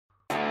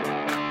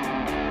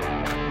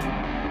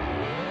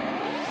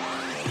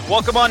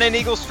Welcome on in,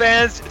 Eagles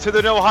fans, to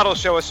the No Huddle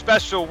Show, a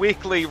special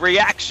weekly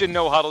reaction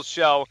No Huddle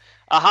Show,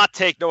 a hot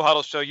take No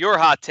Huddle Show, your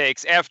hot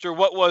takes after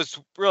what was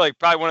really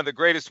probably one of the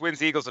greatest wins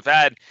the Eagles have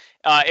had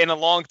in a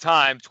long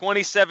time.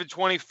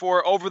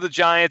 27-24 over the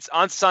Giants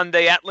on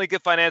Sunday at Lincoln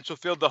Financial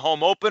Field, the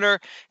home opener.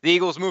 The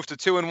Eagles moved to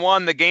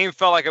 2-1. The game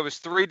felt like it was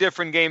three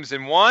different games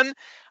in one.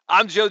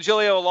 I'm Joe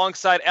Giglio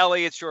alongside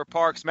Elliot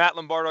Shore-Parks, Matt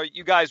Lombardo.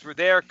 You guys were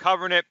there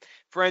covering it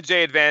for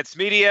NJ Advanced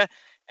Media.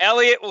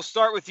 Elliot, we'll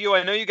start with you.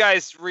 I know you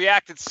guys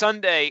reacted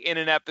Sunday in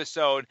an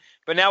episode,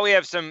 but now we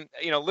have some,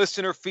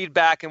 listener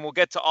feedback, and we'll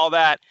get to all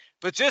that.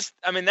 But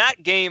that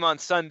game on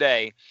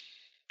Sunday,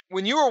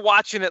 when you were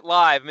watching it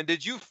live,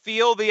 did you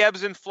feel the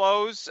ebbs and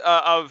flows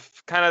of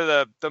kind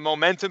of the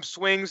momentum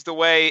swings the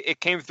way it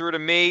came through to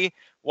me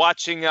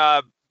watching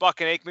Buck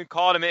and Aikman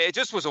call it?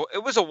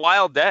 It was a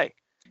wild day.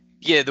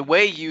 Yeah, the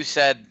way you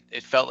said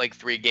it felt like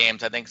three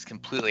games, I think is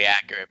completely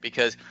accurate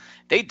because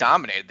they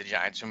dominated the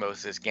Giants for most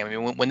of this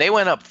game. When they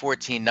went up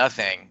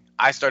 14-0,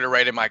 I started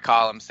writing my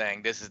column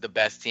saying this is the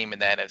best team in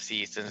the NFC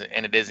East,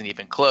 and it isn't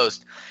even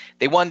close.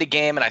 They won the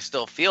game, and I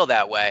still feel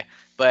that way.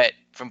 But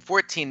from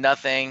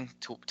 14-0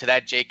 to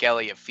that Jake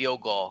Elliott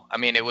field goal,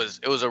 it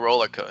was a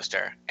roller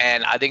coaster.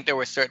 And I think there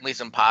were certainly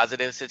some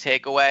positives to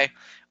take away.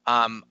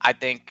 I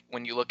think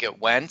when you look at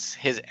Wentz,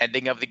 his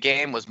ending of the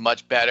game was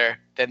much better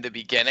than the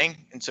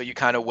beginning, and so you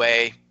kind of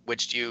weigh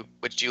which do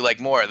you like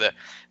more, the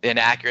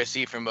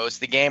inaccuracy for most of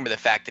the game or the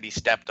fact that he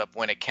stepped up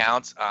when it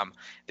counts.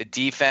 The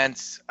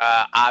defense,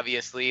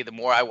 obviously, the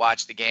more I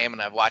watch the game,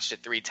 and I've watched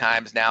it 3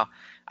 times now,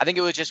 I think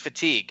it was just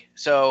fatigue.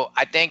 So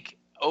I think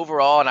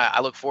overall, and I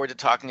look forward to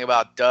talking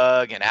about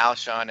Doug and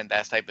Alshon and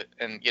that type of,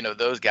 and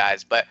those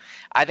guys, but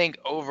I think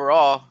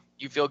overall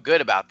you feel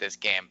good about this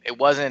game. It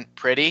wasn't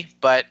pretty,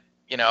 but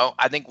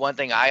I think one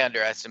thing I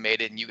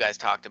underestimated and you guys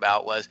talked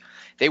about was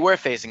they were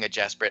facing a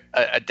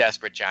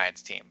desperate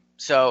Giants team.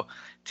 So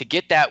to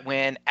get that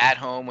win at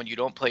home when you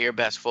don't play your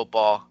best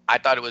football, I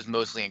thought it was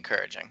mostly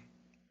encouraging.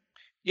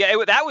 Yeah,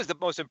 that was the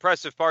most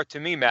impressive part to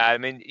me,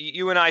 Matt.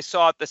 You and I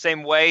saw it the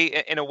same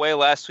way in a way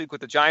last week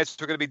with the Giants.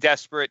 Were going to be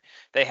desperate.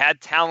 They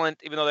had talent,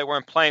 even though they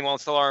weren't playing well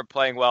and still aren't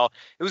playing well.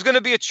 It was going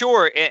to be a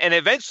chore, and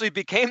eventually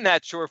became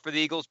that chore for the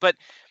Eagles. But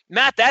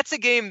Matt, that's a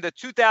game the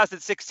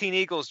 2016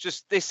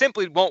 Eagles they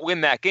simply won't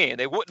win that game.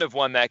 They wouldn't have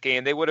won that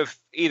game. They would have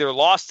either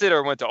lost it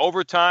or went to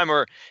overtime,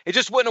 or it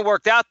just wouldn't have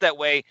worked out that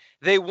way.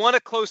 They won a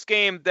close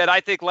game that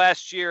I think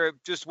last year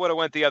just would have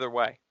went the other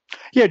way.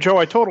 Yeah, Joe,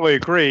 I totally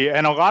agree.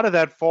 And a lot of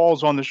that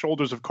falls on the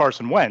shoulders of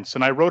Carson Wentz.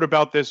 And I wrote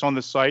about this on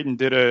the site and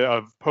did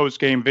a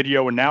post-game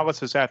video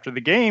analysis after the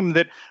game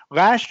that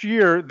last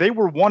year they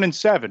were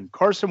 1-7.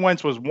 Carson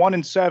Wentz was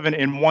 1-7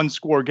 in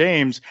one-score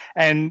games.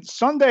 And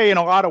Sunday, in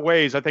a lot of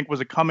ways, I think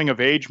was a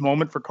coming-of-age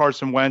moment for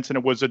Carson Wentz. And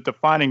it was a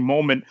defining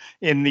moment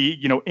in the,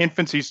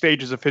 infancy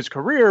stages of his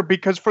career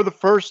because for the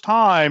first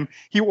time,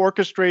 he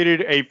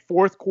orchestrated a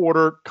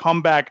fourth-quarter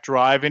comeback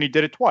drive, and he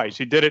did it twice.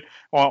 He did it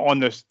on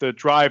the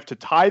drive to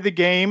tie the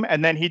game,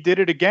 and then he did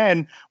it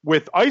again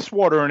with ice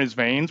water in his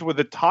veins with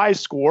a tie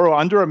score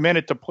under a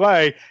minute to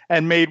play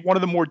and made one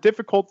of the more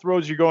difficult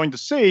throws you're going to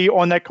see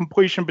on that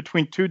completion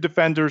between 2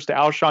 defenders to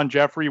Alshon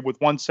Jeffrey with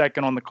 1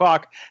 second on the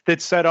clock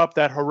that set up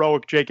that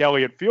heroic Jake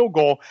Elliott field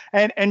goal.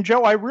 And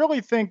Joe, I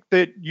really think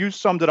that you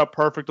summed it up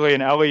perfectly,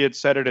 and Elliott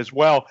said it as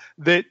well,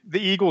 that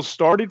the Eagles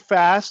started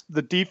fast,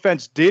 the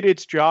defense did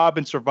its job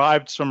and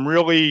survived some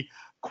really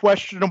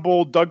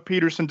questionable Doug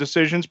Pederson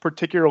decisions,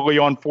 particularly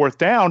on fourth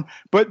down,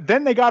 but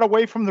then they got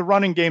away from the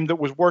running game that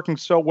was working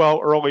so well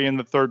early in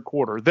the third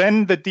quarter.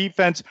 Then the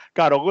defense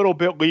got a little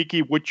bit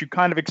leaky, which you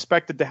kind of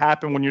expected to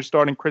happen when you're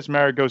starting Chris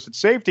Maragos at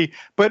safety.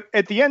 But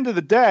at the end of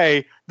the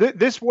day,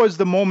 this was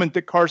the moment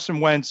that Carson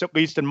Wentz, at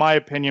least in my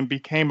opinion,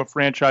 became a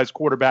franchise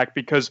quarterback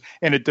because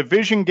in a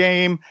division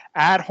game,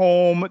 at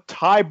home,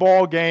 tie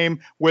ball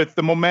game, with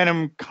the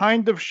momentum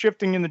kind of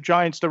shifting in the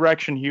Giants'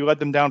 direction, he led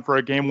them down for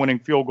a game-winning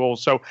field goal.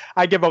 So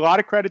I give a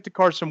lot of credit to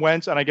Carson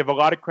Wentz, and I give a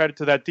lot of credit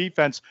to that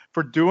defense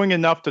for doing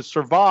enough to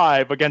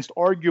survive against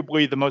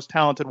arguably the most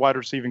talented wide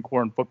receiving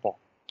core in football.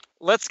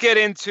 Let's get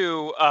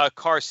into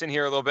Carson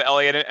here a little bit,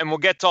 Elliot, and we'll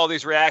get to all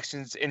these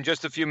reactions in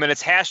just a few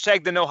minutes.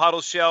 Hashtag the No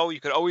Huddle Show. You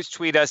could always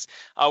tweet us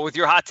with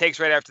your hot takes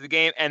right after the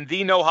game, and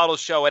the No Huddle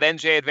Show at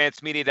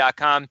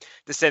njadvancedmedia.com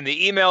to send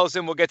the emails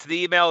in. We'll get to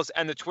the emails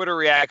and the Twitter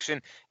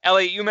reaction.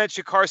 Elliot, you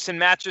mentioned Carson.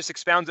 Matt just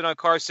expounded on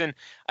Carson.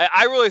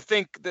 I really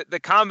think that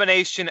the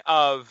combination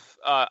of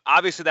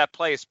obviously that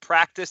play is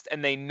practiced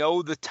and they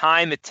know the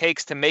time it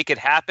takes to make it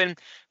happen,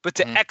 but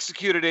to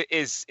execute it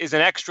is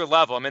an extra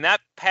level.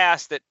 That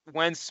pass that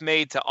Wentz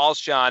made to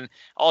Alshon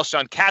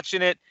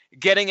catching it,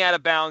 getting out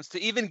of bounds,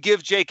 to even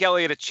give Jake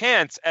Elliott a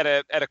chance at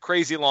a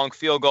crazy long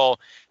field goal,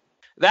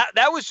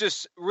 that was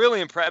just really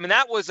impressive.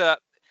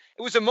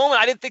 It was a moment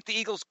I didn't think the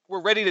Eagles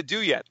were ready to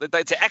do yet.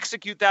 To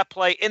execute that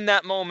play in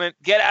that moment,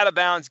 get out of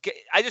bounds.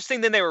 I just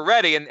think then they were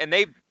ready, and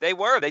they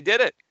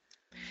did it.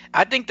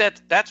 I think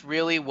that's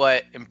really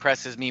what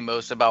impresses me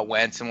most about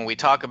Wentz. And when we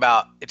talk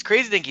about, it's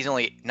crazy to think he's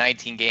only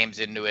 19 games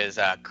into his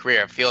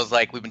career. It feels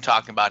like we've been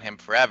talking about him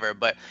forever.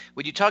 But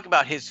when you talk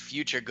about his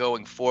future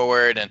going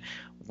forward and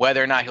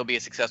whether or not he'll be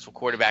a successful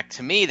quarterback.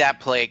 To me, that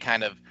play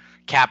kind of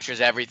captures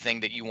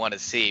everything that you want to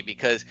see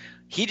because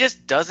he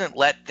just doesn't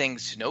let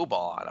things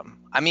snowball on him.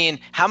 I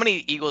mean, how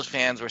many Eagles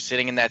fans were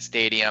sitting in that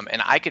stadium,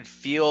 and I could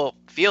feel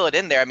it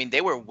in there. I mean,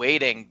 they were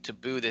waiting to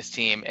boo this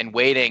team and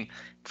waiting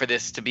for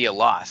this to be a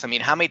loss. I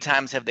mean, how many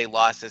times have they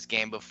lost this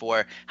game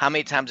before? How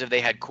many times have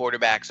they had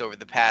quarterbacks over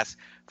the past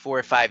 4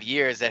 or 5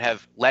 years that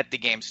have let the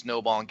game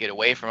snowball and get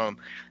away from them?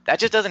 That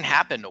just doesn't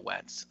happen to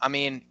Wentz. I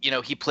mean,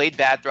 he played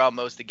bad throughout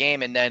most of the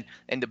game, and then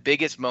in the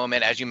biggest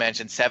moment, as you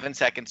mentioned, 7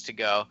 seconds to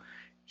go,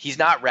 he's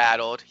not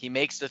rattled. He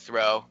makes the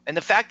throw. And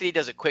the fact that he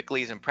does it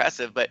quickly is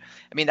impressive. But,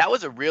 I mean, that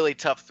was a really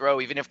tough throw,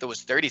 even if there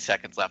was 30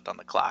 seconds left on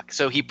the clock.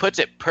 So he puts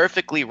it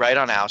perfectly right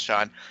on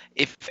Alshon.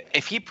 If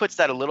he puts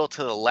that a little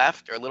to the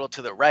left or a little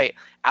to the right,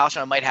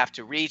 Alshon might have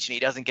to reach, and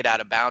he doesn't get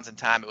out of bounds in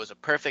time. It was a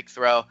perfect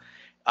throw.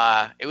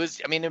 It was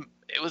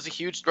a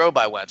huge throw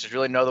by Wentz. There's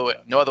really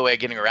no other way of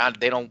getting around it.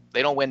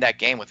 They don't win that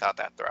game without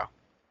that throw.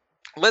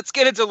 Let's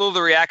get into a little of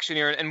the reaction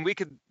here, and we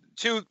could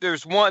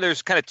there's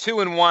kind of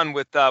 2 in 1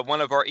 with one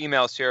of our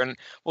emails here, and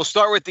we'll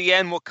start with the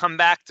end. We'll come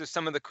back to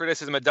some of the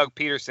criticism of Doug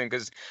Pederson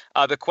because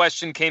the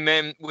question came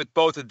in with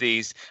both of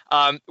these.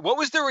 What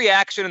was the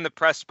reaction in the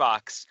press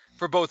box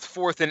for both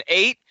 4th and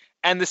 8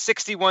 and the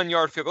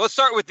 61-yard field goal? Let's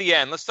start with the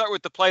end. Let's start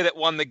with the play that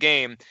won the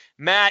game.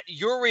 Matt,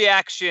 your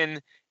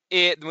reaction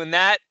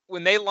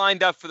when they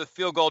lined up for the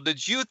field goal,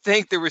 did you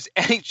think there was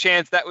any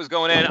chance that was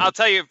going in? I'll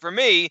tell you, for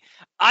me,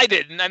 I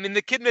didn't. I mean,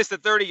 the kid missed a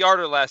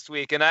 30-yarder last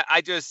week, and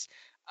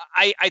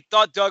I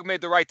thought Doug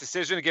made the right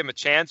decision to give him a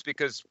chance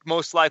because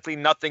most likely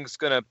nothing's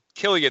going to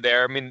kill you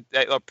there. I mean,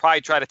 they'll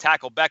probably try to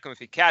tackle Beckham if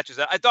he catches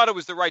it. I thought it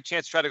was the right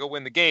chance to try to go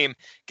win the game,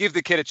 give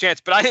the kid a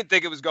chance, but I didn't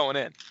think it was going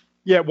in.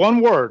 Yeah,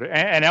 one word.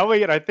 And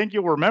Elliot, I think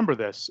you'll remember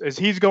this. As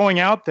he's going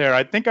out there,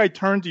 I think I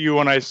turned to you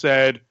and I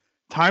said,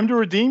 time to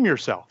redeem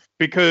yourself.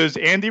 Because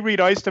Andy Reid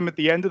iced him at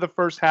the end of the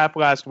first half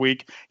last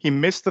week. He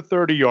missed the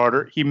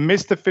 30-yarder. He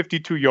missed the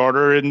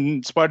 52-yarder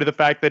in spite of the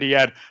fact that he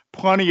had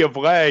plenty of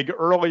leg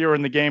earlier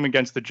in the game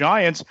against the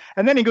Giants.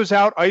 And then he goes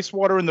out, ice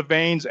water in the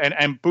veins,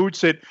 and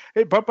boots it,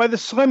 but by the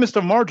slimmest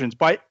of margins,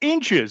 by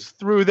inches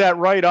through that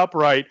right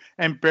upright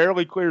and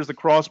barely clears the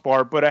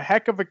crossbar. But a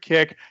heck of a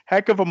kick,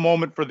 heck of a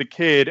moment for the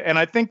kid. And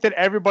I think that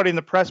everybody in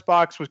the press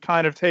box was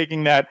kind of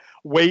taking that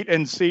wait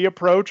and see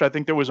approach. I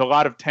think there was a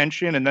lot of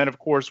tension. And then, of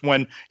course,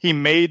 when he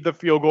made the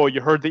field goal, you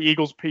heard the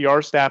Eagles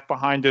PR staff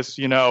behind us,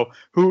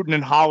 hooting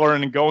and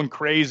hollering and going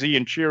crazy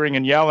and cheering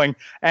and yelling.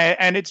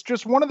 And it's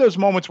just one of those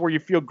moments where you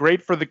feel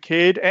great for the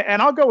kid.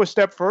 And I'll go a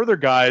step further,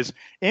 guys.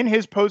 In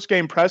his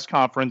post-game press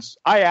conference,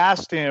 I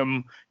asked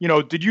him,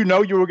 did you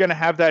know you were going to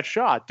have that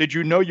shot? Did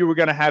you know you were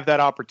going to have that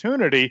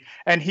opportunity?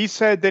 And he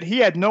said that he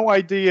had no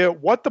idea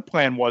what the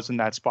plan was in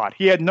that spot.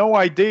 He had no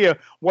idea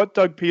what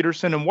Doug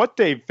Pederson and what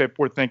Dave Phipp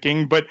were thinking.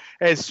 But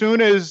as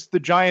soon as the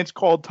Giants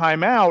called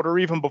timeout, or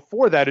even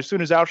before that, as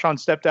soon as Alshon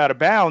stepped out of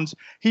bounds,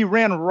 he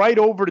ran right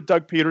over to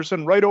Doug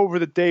Pederson, right over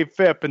to Dave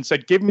Phipp and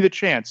said, give me the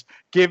chance,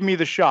 give me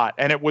the shot.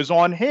 And it was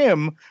on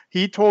him.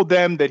 He told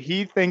them that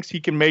he thinks he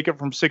can make it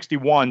from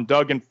 61.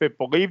 Doug and Phipp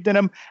believed in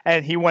him,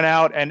 and he went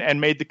out and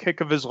made the kick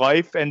of his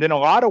life. And in a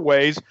lot of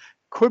ways,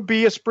 could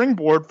be a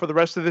springboard for the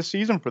rest of this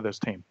season for this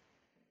team.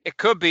 It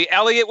could be.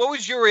 Elliot, what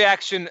was your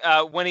reaction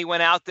when he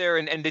went out there,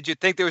 and did you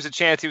think there was a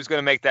chance he was going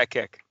to make that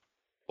kick?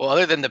 Well,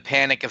 other than the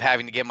panic of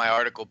having to get my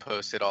article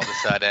posted all of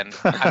a sudden,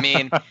 I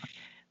mean,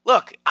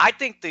 look, I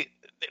think the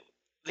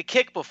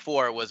kick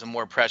before was a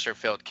more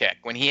pressure-filled kick.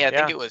 When he had, I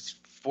think it was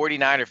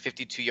 49 or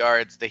 52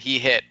 yards that he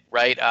hit,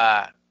 right?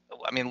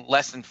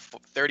 Less than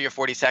 30 or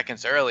 40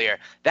 seconds earlier.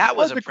 That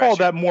was a pressure. Call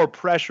that more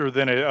pressure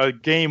than a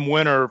game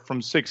winner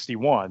from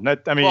 61.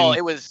 Well,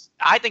 it was.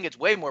 I think it's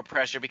way more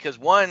pressure because,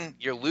 one,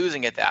 you're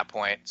losing at that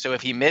point. So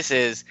if he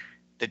misses,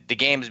 the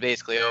game is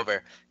basically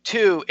over.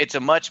 2, it's a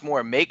much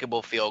more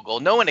makeable field goal.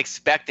 No one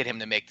expected him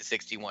to make the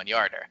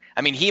 61-yarder.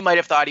 I mean, he might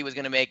have thought he was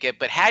going to make it,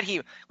 but had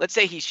he, let's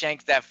say he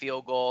shanks that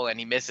field goal and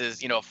he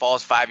misses,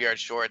 falls 5 yards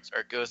short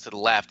or goes to the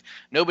left,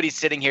 nobody's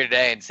sitting here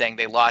today and saying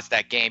they lost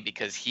that game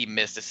because he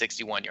missed a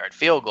 61-yard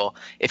field goal.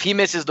 If he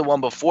misses the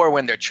one before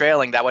when they're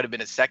trailing, that would have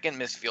been his second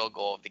missed field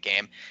goal of the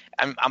game.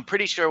 I'm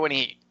pretty sure when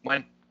he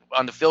went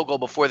on the field goal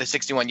before the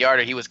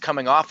 61-yarder, he was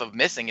coming off of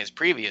missing his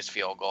previous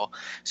field goal.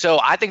 So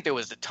I think there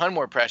was a ton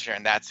more pressure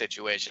in that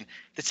situation.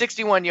 The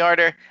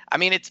 61-yarder, I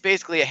mean, it's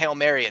basically a Hail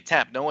Mary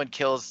attempt. No one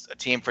kills a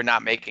team for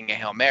not making a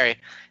Hail Mary.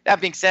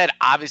 That being said,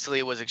 obviously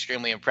it was an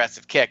extremely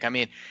impressive kick. I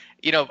mean,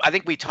 I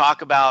think we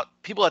talk about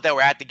people that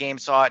were at the game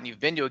saw it, and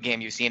you've been to a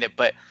game, you've seen it,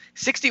 but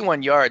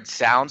 61 yards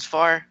sounds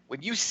far.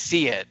 When you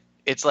see it,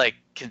 it's like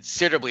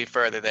considerably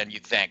further than you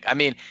think. I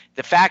mean,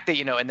 the fact that,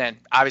 and then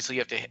obviously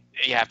you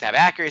have to have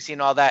accuracy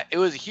and all that. It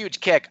was a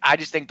huge kick. I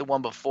just think the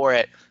one before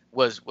it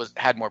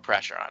had more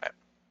pressure on it.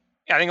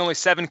 Yeah, I think only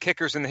 7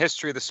 kickers in the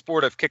history of the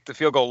sport have kicked the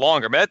field goal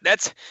longer. But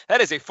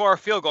that is a far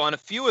field goal, and a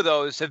few of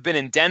those have been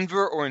in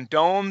Denver or in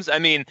domes. I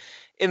mean,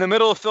 in the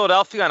middle of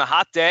Philadelphia on a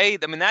hot day.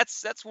 I mean,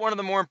 that's one of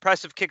the more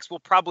impressive kicks we'll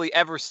probably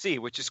ever see,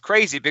 which is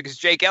crazy because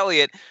Jake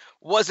Elliott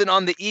wasn't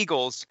on the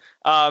Eagles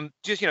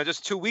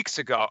just 2 weeks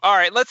ago. All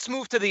right, let's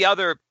move to the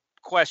other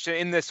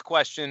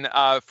question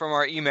from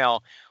our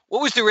email.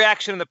 What was the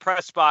reaction in the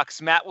press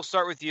box? Matt, we'll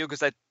start with you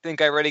because I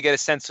think I already get a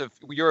sense of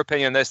your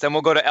opinion on this. Then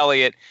we'll go to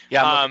Elliot.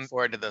 Yeah, I'm looking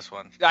forward to this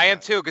one. I am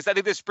too, because I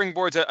think this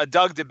springboards a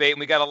Doug debate, and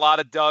we got a lot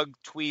of Doug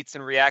tweets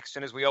and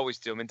reaction as we always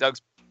do. I mean,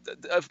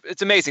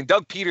 it's amazing.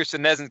 Doug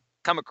Pederson doesn't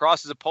come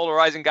across as a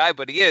polarizing guy,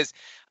 but he is.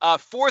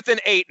 4th and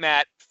 8,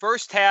 Matt.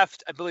 First half,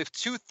 I believe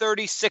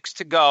 2:36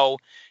 to go.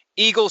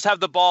 Eagles have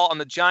the ball on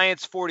the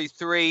Giants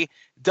 43.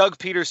 Doug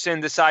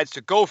Pederson decides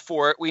to go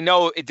for it. We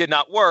know it did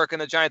not work,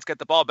 and the Giants get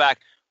the ball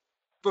back.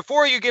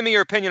 Before you give me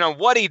your opinion on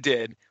what he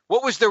did,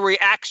 what was the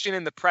reaction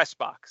in the press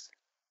box?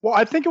 Well,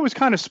 I think it was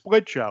kind of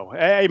split, Joe.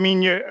 I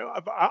mean,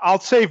 I'll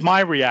save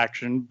my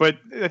reaction, but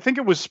I think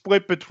it was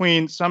split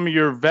between some of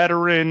your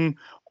veteran,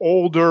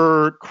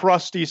 older,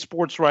 crusty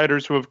sports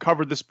writers who have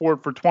covered the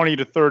sport for 20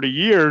 to 30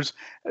 years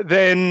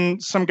than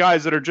some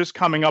guys that are just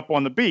coming up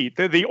on the beat.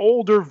 The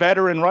older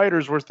veteran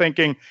writers were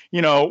thinking,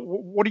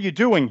 what are you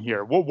doing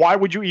here? Why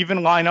would you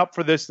even line up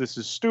for this? This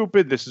is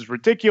stupid. This is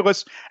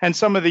ridiculous. And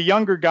some of the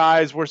younger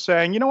guys were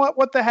saying, you know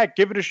what the heck?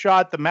 Give it a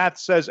shot. The math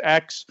says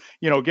X,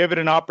 give it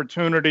an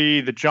opportunity.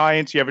 The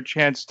Giants, you have a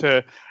chance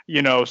to,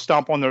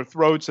 stomp on their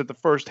throats at the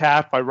first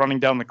half by running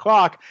down the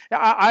clock.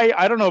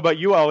 I don't know about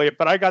you, Elliot,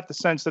 but I got the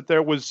sense that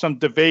there was some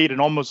debate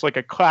and almost like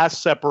a class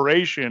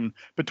separation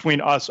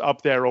between us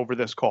up there over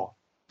this call.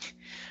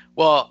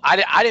 Well,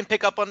 I didn't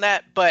pick up on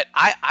that, but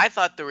I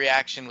thought the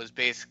reaction was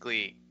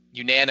basically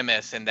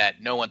unanimous in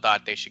that no one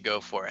thought they should go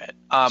for it.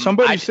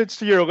 Somebody sits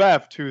to your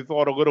left who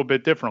thought a little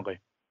bit differently.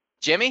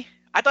 Jimmy?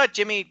 I thought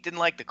Jimmy didn't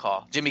like the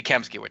call. Jimmy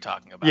Kemsky we're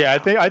talking about. Yeah,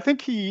 I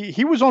think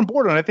he was on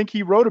board, and I think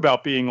he wrote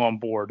about being on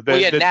board.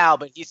 Now,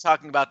 but he's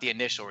talking about the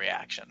initial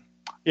reaction.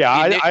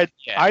 Yeah,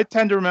 I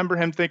tend to remember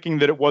him thinking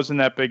that it wasn't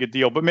that big a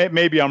deal, but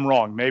maybe I'm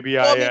wrong.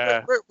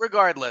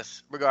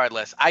 Regardless,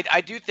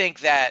 I do think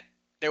that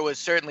there was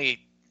certainly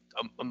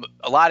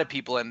a lot of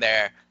people in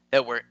there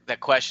that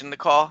questioned the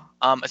call,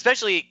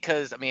 especially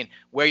because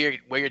where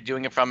you're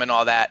doing it from and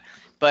all that.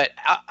 But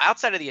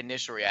outside of the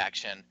initial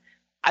reaction,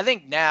 I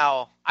think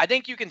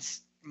you can.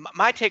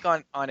 My take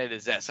on it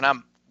is this, and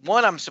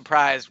I'm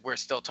surprised we're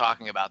still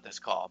talking about this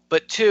call,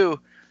 but 2,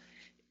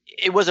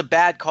 it was a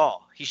bad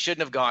call. He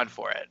shouldn't have gone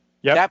for it.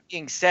 Yep. That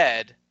being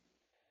said,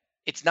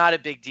 it's not a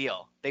big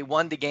deal. They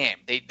won the game.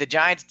 The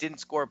Giants didn't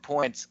score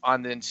points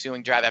on the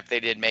ensuing drive after they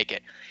didn't make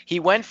it. He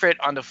went for it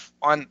on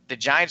the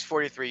Giants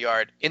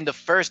 43-yard in the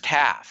first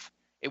half.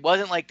 It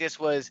wasn't like this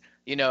was,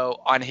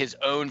 on his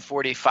own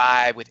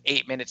 45 with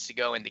 8 minutes to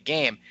go in the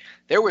game.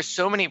 There were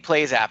so many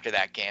plays after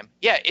that game.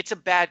 Yeah, it's a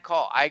bad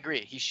call. I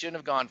agree. He shouldn't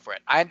have gone for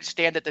it. I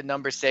understand that the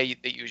numbers say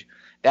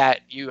that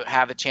you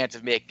have a chance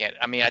of making it.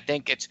 I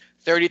think it's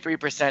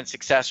 33%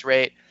 success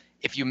rate.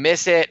 If you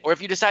miss it, or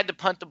if you decide to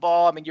punt the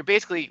ball, you're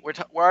basically we're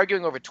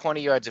arguing over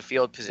 20 yards of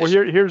field position.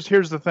 Well,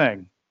 here's the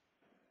thing.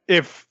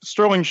 If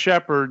Sterling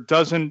Shepard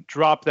doesn't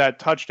drop that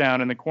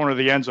touchdown in the corner of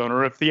the end zone,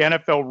 or if the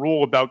NFL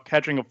rule about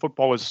catching a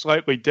football is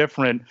slightly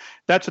different,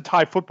 that's a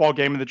tie football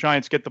game and the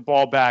Giants get the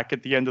ball back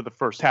at the end of the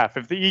first half.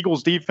 If the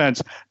Eagles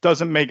defense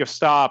doesn't make a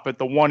stop at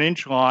the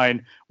 1-inch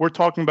line, we're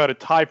talking about a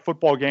tie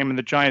football game and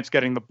the Giants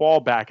getting the ball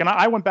back. And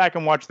I went back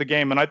and watched the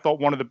game, and I thought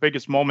one of the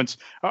biggest moments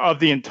of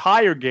the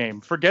entire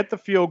game, forget the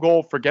field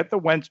goal, forget the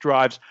Wentz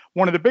drives,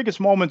 one of the biggest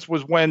moments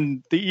was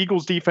when the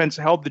Eagles defense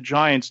held the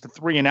Giants to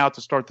 3 and out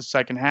to start the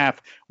second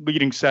half,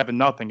 leading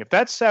 7-0. If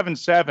that's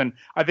 7-7,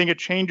 I think it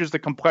changes the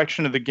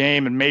complexion of the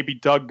game, and maybe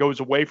Doug goes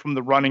away from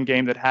the running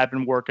game that had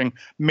been working.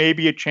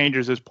 Maybe it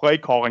changes his play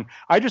calling.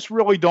 I just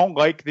really don't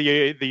like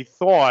the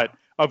thought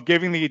of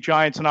giving the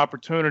Giants an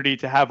opportunity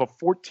to have a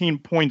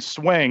 14-point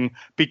swing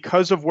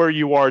because of where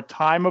you are,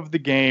 time of the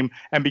game,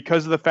 and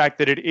because of the fact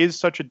that it is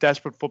such a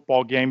desperate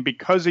football game,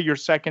 because of your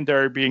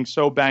secondary being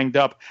so banged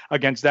up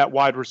against that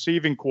wide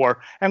receiving core.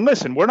 And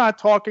listen, we're not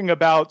talking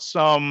about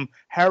some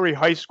Harry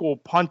High School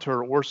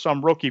punter or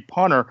some rookie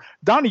punter.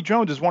 Donnie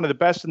Jones is one of the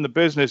best in the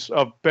business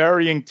of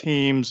burying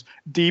teams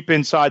deep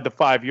inside the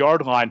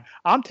 5-yard line.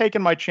 I'm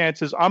taking my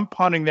chances. I'm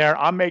punting there.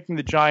 I'm making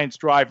the Giants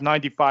drive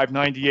 95,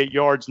 98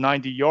 yards,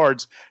 90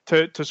 yards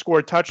to score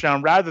a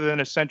touchdown rather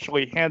than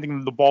essentially handing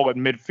them the ball at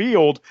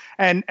midfield.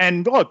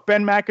 And look,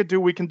 Ben McAdoo,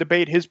 we can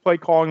debate his play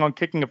calling on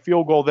kicking a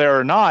field goal there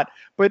or not.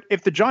 But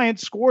if the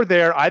Giants score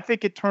there, I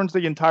think it turns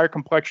the entire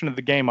complexion of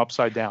the game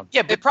upside down.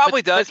 Yeah, it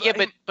probably does.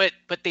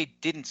 But they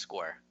didn't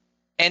score.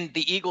 And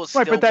the Eagles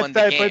still won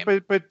the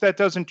game. But that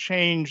doesn't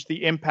change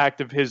the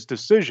impact of his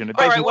decision. It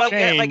All doesn't right, well,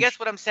 change. I guess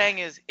what I'm saying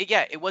is,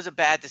 it was a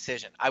bad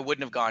decision. I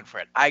wouldn't have gone for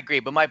it. I agree.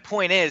 But my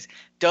point is,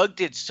 Doug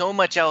did so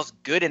much else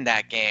good in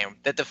that game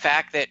that the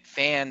fact that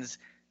fans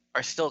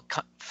are still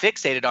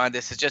fixated on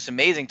this is just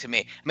amazing to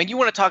me. You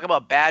want to talk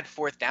about bad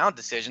 4th down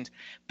decisions.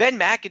 Ben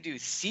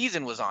McAdoo's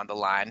season was on the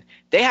line.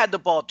 They had the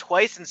ball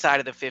twice inside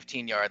of the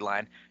 15-yard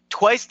line.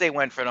 Twice they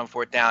went for it on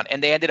 4th down,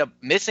 and they ended up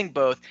missing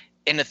both.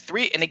 In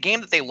a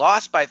game that they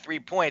lost by 3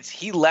 points,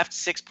 he left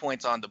 6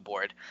 points on the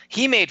board.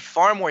 He made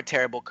far more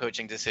terrible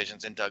coaching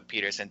decisions than Doug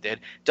Pederson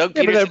did. Doug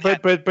Pederson,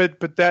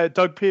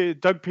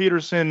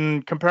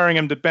 comparing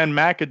him to Ben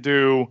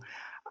McAdoo,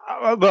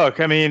 Look,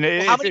 I mean,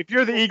 if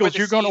you're the people Eagles, the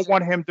you're going to season-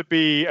 want him to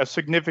be a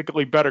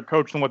significantly better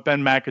coach than what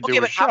Ben McAdoo Okay,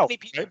 has but how shown. many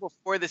people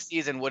before the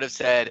season would have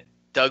said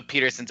Doug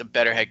Peterson's a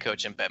better head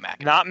coach than Ben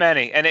McAdoo? Not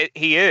many, and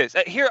he is.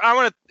 Here, I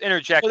want to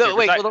interject. Well, here,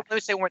 wait, let me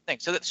say one thing.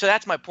 So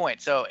that's my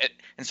point.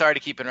 And sorry to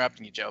keep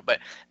interrupting you, Joe, but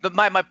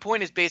my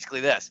point is basically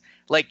this: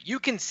 like, you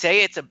can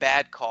say it's a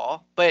bad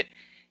call, but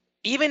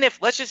even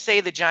if, let's just say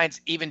the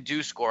Giants even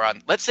do score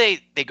on, let's say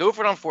they go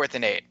for it on 4th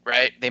and 8,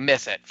 right? They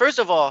miss it. First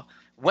of all,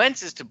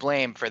 Wentz is to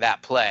blame for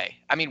that play.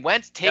 I mean,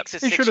 Wentz takes a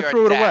 6-yard He should have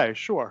threw it away,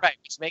 sure. Right,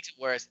 which makes it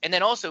worse. And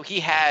then also he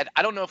had,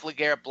 I don't know if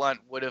LeGarrette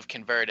Blount would have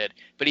converted,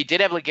 but he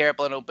did have LeGarrette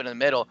Blount open in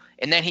the middle.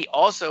 And then he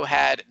also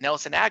had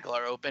Nelson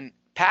Aguilar open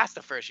past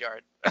the first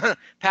yard,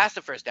 past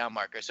the first down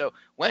marker. So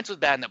Wentz was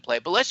bad in the play.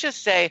 But let's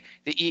just say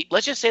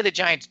the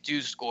Giants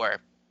do score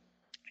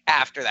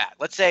after that.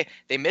 Let's say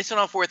they miss it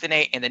on 4th and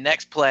 8, and the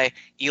next play,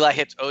 Eli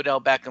hits Odell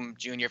Beckham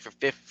Jr.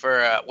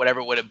 for whatever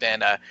it would have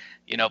been,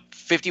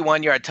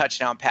 51-yard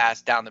touchdown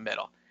pass down the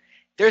middle.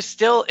 There's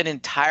still an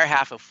entire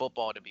half of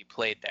football to be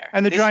played there.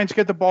 And the Giants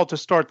get the ball to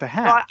start the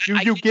half.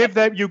 You give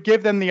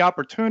them the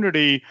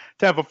opportunity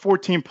to have a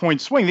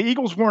 14-point swing. The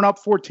Eagles weren't up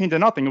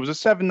 14-0. It was a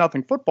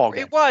 7-0 football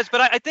game. It was,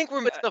 but I think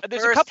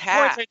there's a couple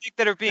half. points I think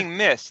that are being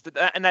missed,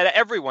 and that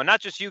everyone,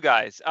 not just you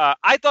guys.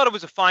 I thought it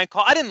was a fine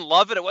call. I didn't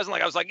love it. It wasn't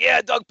like I was like,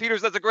 yeah, Doug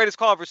Pederson, that's the greatest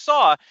call I ever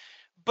saw.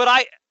 But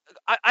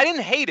I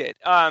didn't hate it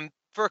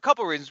for a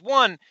couple of reasons.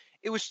 One,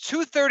 it was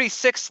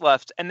 2:36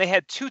 left, and they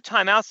had 2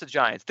 timeouts, the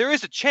Giants. There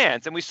is a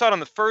chance, and we saw it on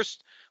the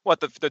first,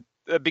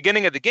 the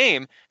beginning of the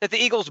game, that the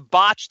Eagles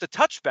botched the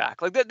touchback.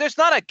 Like, there's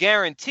not a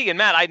guarantee. And,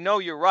 Matt, I know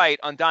you're right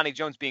on Donnie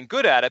Jones being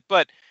good at it,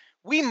 but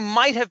we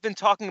might have been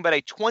talking about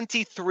a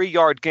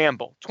 23-yard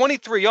gamble.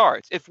 23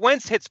 yards. If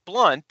Wentz hits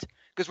Blunt,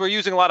 because we're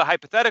using a lot of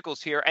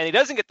hypotheticals here, and he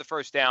doesn't get the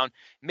first down,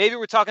 maybe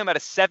we're talking about a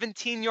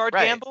 17-yard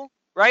gamble.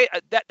 Right.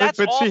 That's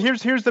but all. See,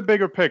 here's the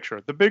bigger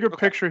picture. The bigger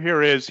picture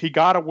here is he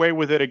got away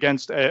with it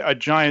against a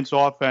Giants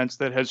offense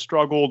that has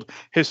struggled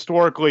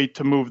historically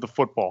to move the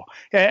football.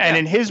 And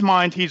in his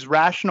mind, he's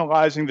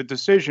rationalizing the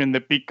decision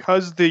that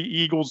because the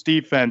Eagles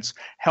defense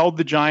held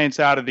the Giants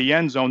out of the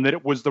end zone, that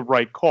it was the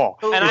right call.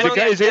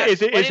 Is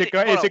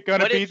it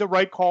going to be the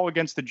right call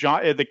against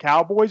the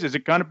Cowboys? Is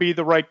it going to be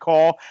the right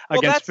call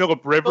against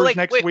Phillip Rivers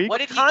next week? What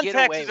did he Context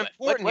get away is with?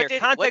 important here.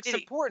 Context is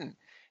important.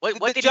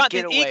 What did he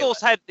get away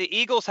with? The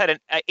Eagles had an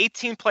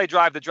 18-play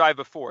drive the drive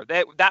before.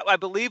 That I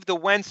believe the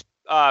Wentz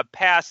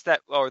pass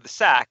or the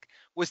sack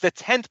was the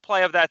 10th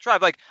play of that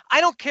drive. Like, I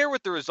don't care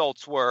what the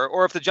results were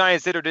or if the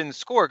Giants did or didn't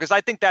score, because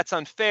I think that's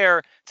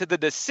unfair to the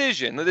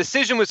decision. The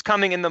decision was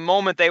coming in the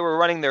moment they were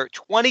running their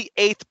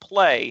 28th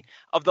play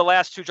of the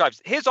last 2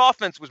 drives. His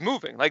offense was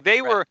moving. Like,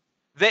 they were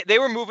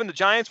moving. The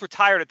Giants were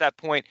tired at that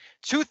point.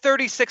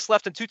 2:36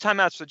 left and 2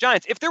 timeouts for the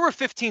Giants. If there were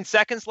 15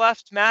 seconds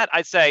left, Matt,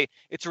 I'd say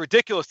it's a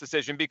ridiculous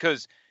decision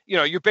because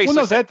you're basically.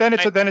 Well, no,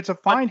 then it's a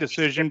fine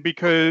decision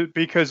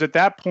because at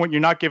that point you're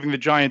not giving the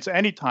Giants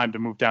any time to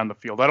move down the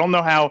field. I don't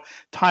know how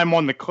time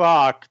on the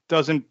clock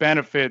doesn't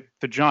benefit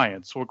the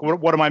Giants.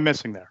 What am I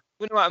missing there?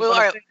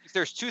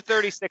 There's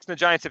 2:36 and the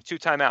Giants have 2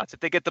 timeouts. If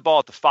they get the ball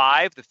at the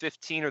 5, the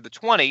 15, or the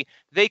 20,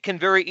 they can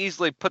very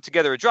easily put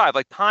together a drive.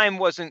 Like, time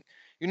wasn't.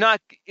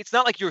 It's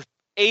not like you're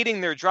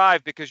aiding their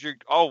drive because there's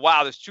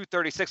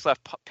 2:36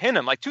 left, pin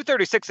them. Like,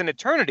 2:36 in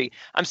eternity.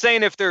 I'm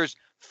saying if there's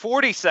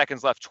 40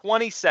 seconds left,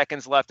 20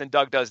 seconds left, and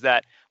Doug does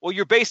that, well,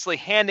 you're basically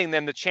handing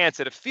them the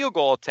chance at a field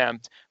goal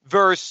attempt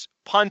versus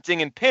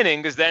punting and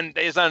pinning, because then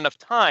there's not enough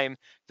time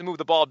to move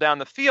the ball down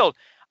the field.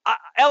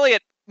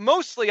 Elliot,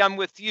 mostly I'm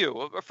with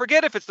you.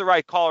 Forget if it's the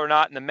right call or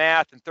not in the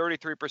math and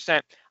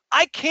 33%.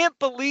 I can't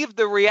believe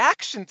the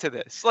reaction to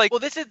this. Like, well,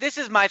 this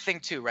is my thing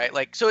too, right?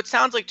 Like, so it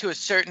sounds like to a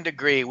certain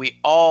degree we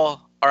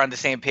all are on the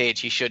same page.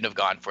 He shouldn't have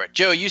gone for it.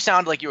 Joe, you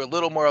sound like you were a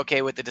little more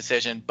okay with the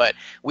decision, but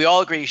we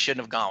all agree he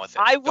shouldn't have gone with it.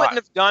 I wouldn't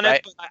have done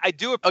it, but I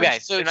do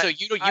appreciate it. Okay, so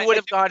you would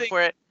have gone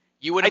for it.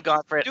 You would have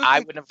gone for it. I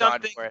wouldn't have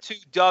gone for it. To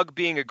Doug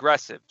being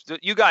aggressive. So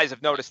you guys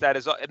have noticed that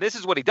and this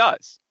is what he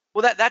does.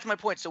 Well, that's my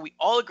point. So we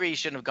all agree he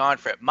shouldn't have gone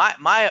for it.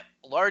 My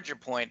larger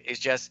point is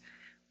just,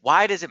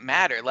 why does it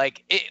matter? All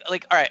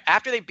right,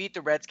 after they beat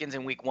the Redskins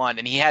in week 1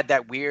 and he had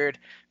that weird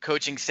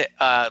coaching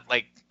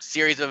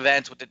series of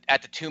events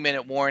at the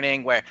 2-minute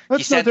warning where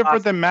that's no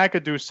different than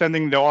McAdoo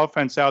sending the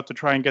offense out to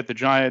try and get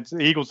the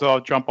Eagles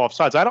to jump off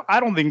sides. I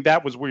don't think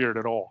that was weird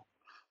at all.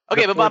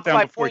 Okay, but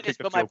my point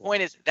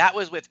is that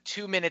was with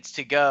 2 minutes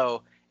to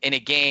go in a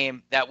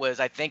game that was,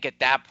 I think at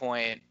that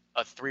point,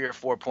 a 3 or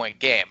 4 point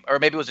game, or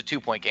maybe it was a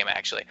 2-point game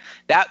actually.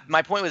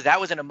 My point was that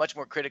was in a much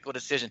more critical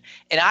decision.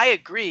 And I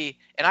agree,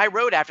 and I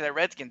wrote after that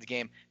Redskins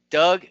game,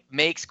 Doug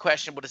makes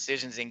questionable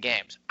decisions in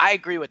games. I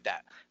agree with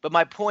that. But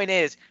my point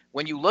is,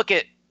 when you look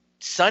at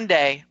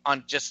Sunday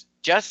on just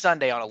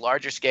Sunday on a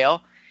larger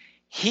scale,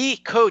 he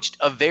coached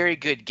a very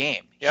good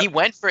game. Yep. He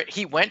went for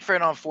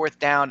it on 4th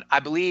down, I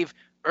believe,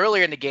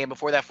 earlier in the game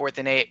before that 4th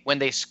and 8 when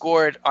they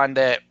scored on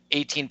the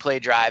 18-play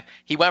drive.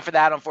 He went for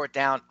that on 4th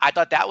down. I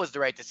thought that was the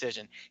right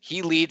decision.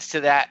 He leads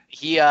to that.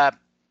 He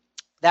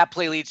That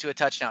play leads to a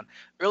touchdown.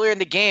 Earlier in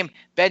the game,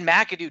 Ben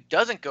McAdoo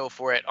doesn't go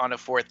for it on a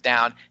 4th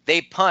down.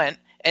 They punt.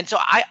 And so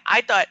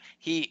I thought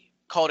he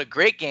called a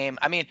great game.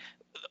 I mean,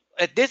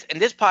 in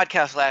this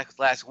podcast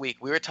last week,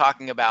 we were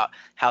talking about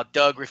how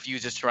Doug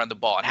refuses to run the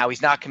ball and how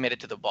he's not committed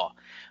to the ball.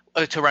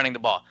 To running the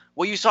ball.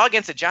 What you saw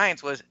against the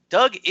Giants was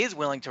Doug is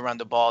willing to run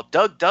the ball.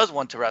 Doug does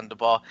want to run the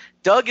ball.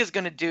 Doug is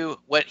going to do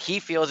what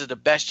he feels is the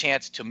best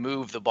chance to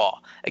move the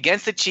ball.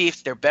 Against the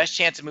Chiefs, their best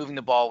chance of moving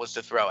the ball was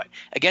to throw it.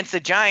 Against the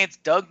Giants,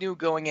 Doug knew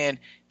going in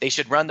they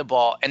should run the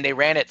ball, and they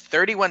ran it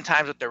 31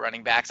 times with their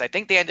running backs. I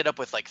think they ended up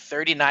with like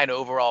 39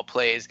 overall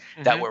plays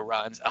that were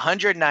runs,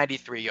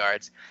 193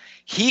 yards.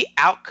 He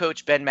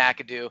outcoached Ben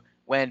McAdoo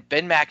when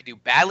Ben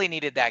McAdoo badly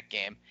needed that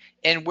game,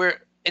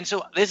 and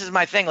so this is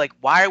my thing. Like,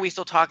 why are we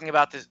still talking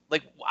about this?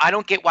 Like, I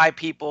don't get why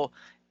people.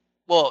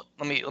 Well,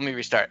 let me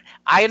restart.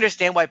 I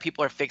understand why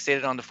people are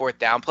fixated on the 4th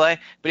down play,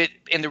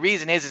 and the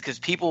reason is because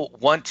people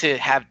want to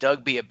have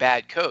Doug be a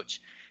bad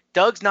coach.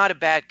 Doug's not a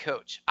bad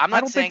coach. I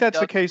don't think that's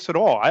the case at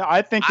all.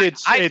 I think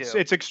it's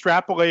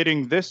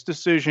extrapolating this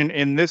decision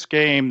in this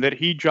game that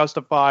he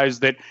justifies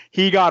that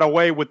he got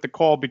away with the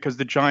call because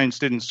the Giants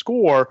didn't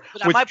score,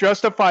 which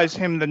justifies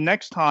him the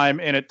next time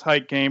in a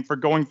tight game for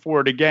going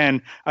for it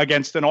again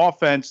against an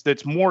offense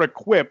that's more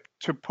equipped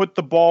to put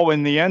the ball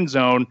in the end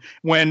zone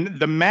when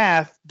the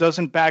math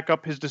doesn't back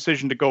up his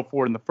decision to go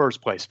for it in the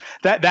first place.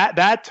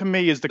 That to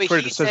me is the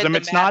criticism.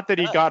 It's not that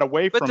he got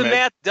away from it. But the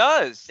math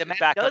does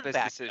back up his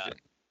decision.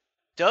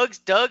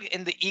 Doug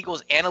in the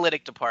Eagles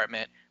analytic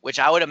department, which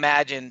I would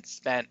imagine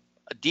spent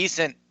a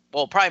decent,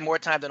 well, probably more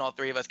time than all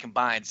three of us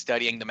combined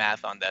studying the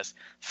math on this,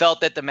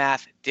 felt that the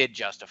math did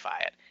justify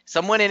it.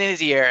 Someone in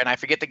his ear, and I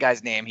forget the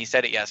guy's name, he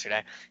said it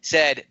yesterday,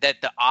 said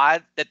that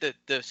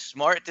the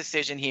smart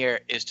decision here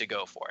is to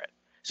go for it.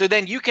 So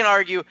then you can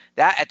argue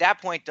that at that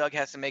point, Doug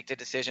has to make the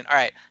decision, all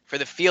right, for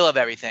the feel of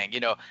everything,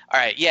 all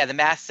right, yeah, the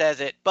math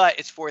says it, but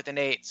it's 4th and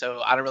 8,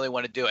 so I don't really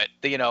want to do it.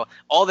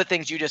 All the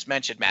things you just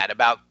mentioned, Matt,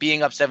 about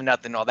being up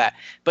 7-0 and all that.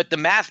 But the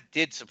math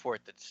did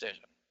support the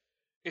decision.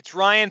 It's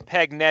Ryan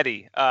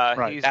Pagnetti.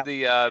 Right.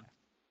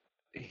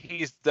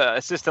 He's the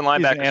assistant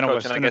linebacker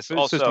coach, and I guess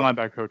also assistant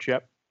linebacker coach,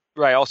 yep.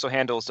 Right, also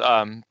handles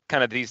kind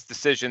of these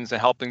decisions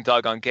and helping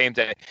Doug on game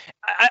day.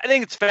 I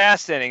think it's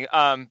fascinating.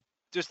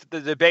 Just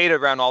the debate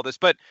around all this.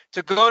 But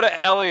to go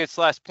to Elliot's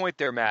last point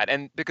there, Matt,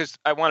 and because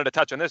I wanted to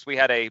touch on this, we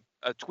had a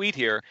tweet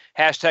here,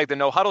 hashtag the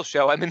No Huddle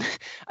Show. I mean,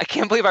 I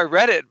can't believe I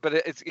read it, but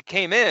it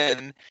came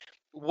in.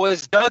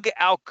 Was Doug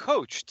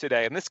outcoached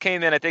today? And this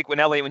came in, I think,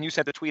 when you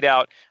sent the tweet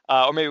out,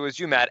 or maybe it was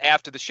you, Matt,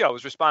 after the show. I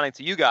was responding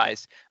to you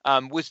guys.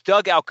 Was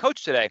Doug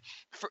outcoached today?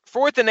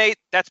 4th and 8,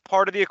 that's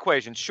part of the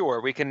equation. Sure,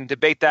 we can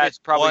debate that. It's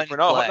probably for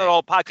not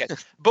all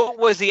podcasts. But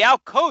was he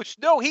outcoached?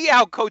 No, he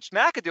outcoached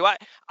McAdoo.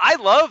 I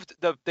loved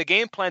the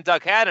game plan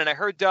Doug had, and I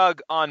heard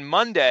Doug on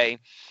Monday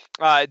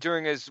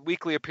during his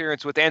weekly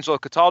appearance with Angelo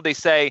Cataldi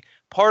say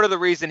part of the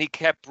reason he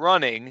kept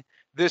running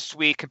this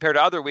week compared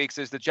to other weeks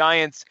is the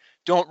Giants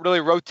don't really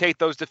rotate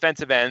those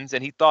defensive ends,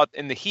 and he thought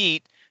in the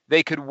heat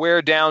they could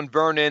wear down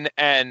Vernon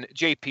and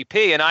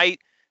JPP, and I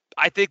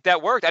think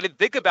that worked. I didn't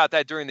think about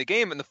that during the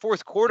game. In the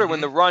fourth quarter,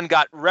 when the run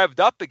got revved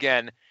up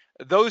again,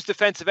 those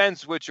defensive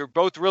ends, which are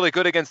both really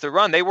good against the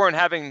run, they weren't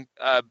having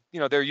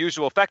their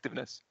usual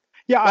effectiveness.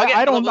 Yeah,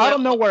 I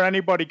don't know where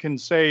anybody can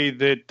say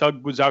that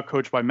Doug was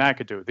outcoached by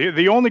McAdoo.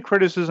 The only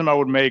criticism I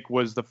would make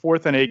was the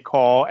 4th and 8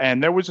 call,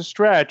 and there was a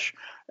stretch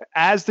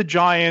as the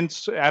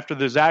Giants, after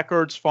the Zach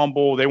Ertz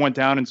fumble, they went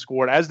down and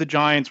scored. As the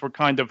Giants were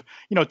kind of,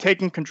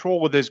 taking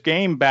control of this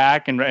game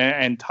back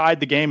and tied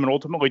the game and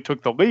ultimately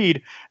took the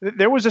lead,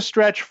 there was a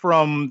stretch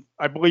from,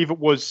 I believe it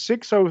was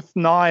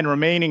 6:09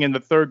 remaining in the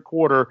third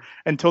quarter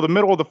until the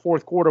middle of the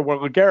fourth quarter where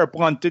LeGarrette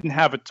Blount didn't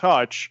have a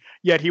touch,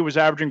 yet he was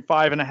averaging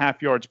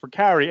 5.5 yards per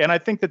carry. And I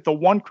think that the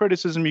one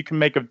criticism you can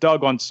make of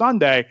Doug on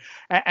Sunday,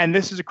 and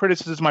this is a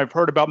criticism I've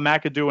heard about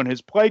McAdoo and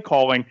his play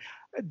calling,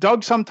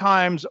 Doug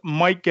sometimes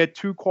might get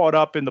too caught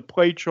up in the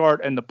play chart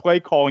and the play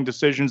calling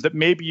decisions that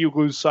maybe you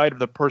lose sight of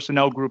the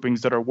personnel groupings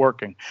that are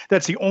working.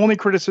 That's the only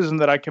criticism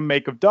that I can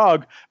make of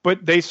Doug,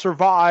 but they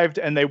survived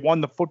and they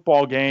won the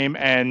football game,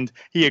 and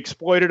he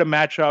exploited a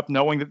matchup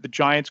knowing that the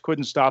Giants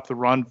couldn't stop the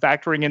run,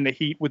 factoring in the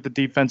heat with the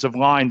defensive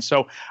line.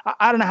 So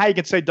I don't know how you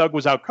can say Doug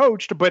was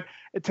outcoached, but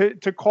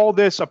to call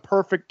this a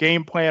perfect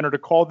game plan or to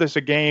call this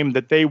a game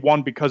that they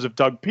won because of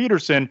Doug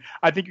Pederson,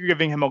 I think you're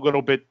giving him a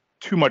little bit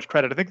too much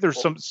credit. I think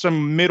there's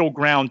some middle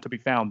ground to be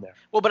found there.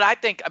 Well, but I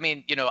think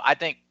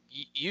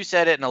you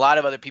said it and a lot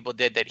of other people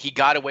did that he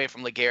got away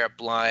from LeGarrette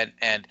Blount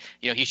and,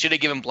 he should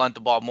have given Blount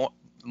the ball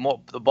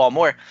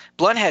more.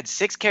 Blount had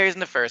 6 carries in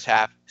the first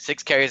half,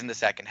 6 carries in the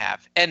second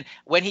half. And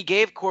when he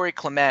gave Corey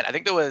Clement, I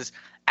think it was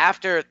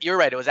after the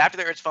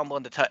Ertz fumble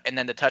and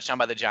then the touchdown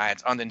by the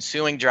Giants on the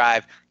ensuing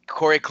drive,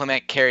 Corey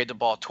Clement carried the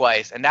ball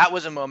twice. And that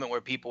was a moment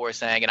where people were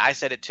saying, and I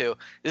said it too,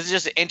 this is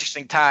just an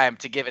interesting time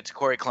to give it to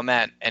Corey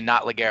Clement and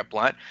not LeGarrette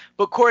Blount.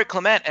 But Corey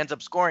Clement ends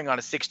up scoring on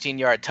a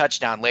 16-yard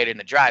touchdown later in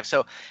the drive.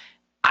 So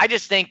I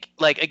just think,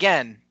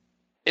 again,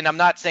 and I'm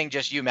not saying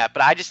just you, Matt,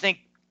 but I just think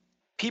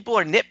people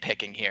are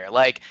nitpicking here.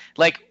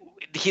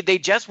 they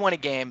just won a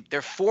game.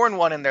 They're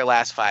 4-1 in their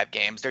last 5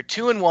 games. They're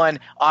 2-1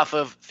 off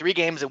of 3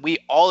 games that we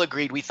all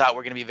agreed we thought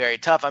were going to be very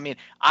tough. I mean,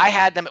 I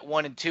had them at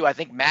 1-2. I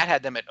think Matt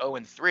had them at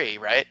 0-3,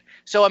 right?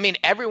 So I mean,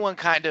 everyone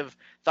kind of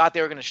thought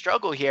they were going to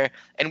struggle here,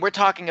 and we're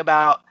talking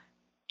about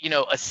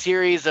a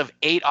series of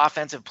 8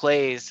 offensive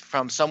plays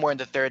from somewhere in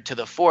the third to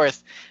the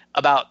fourth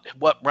about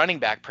what running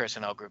back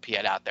personnel group he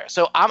had out there.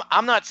 So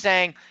I'm not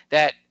saying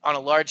that on a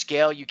large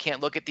scale you can't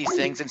look at these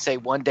things and say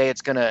one day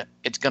it's gonna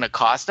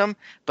cost them,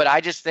 but I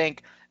just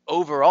think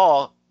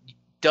overall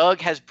Doug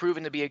has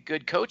proven to be a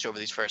good coach over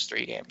these first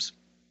 3 games.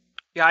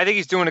 Yeah, I think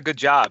he's doing a good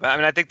job. I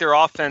mean, I think their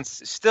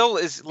offense still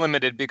is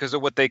limited because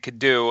of what they could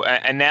do.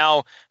 And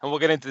now, and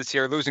we'll get into this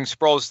here, losing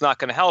Sproles is not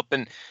going to help.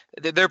 And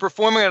they're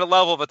performing at a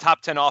level of a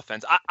top 10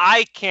 offense.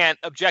 I can't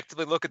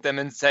objectively look at them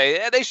and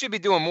say they should be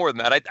doing more than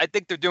that. I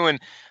think they're doing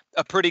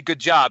a pretty good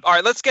job. All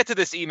right, let's get to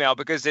this email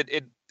because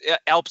it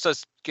helps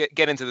us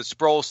get into the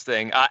Sproles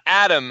thing.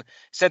 Adam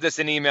sent us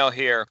an email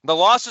here. The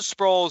loss of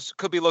Sproles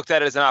could be looked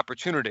at as an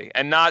opportunity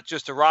and not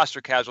just a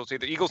roster casualty.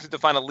 The Eagles need to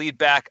find a lead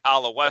back a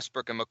la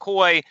Westbrook and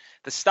McCoy.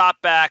 The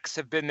stop backs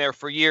have been there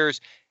for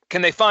years.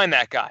 Can they find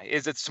that guy?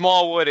 Is it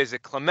Smallwood? Is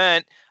it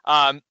Clement?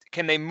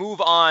 Can they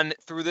move on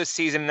through this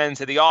season and then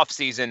to the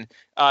offseason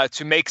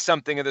to make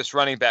something of this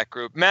running back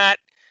group? Matt,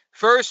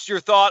 first,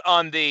 your thought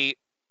on the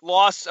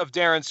loss of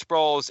Darren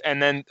Sproles,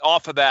 and then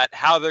off of that,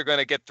 how they're going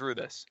to get through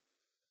this.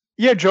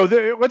 Yeah, Joe,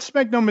 let's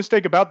make no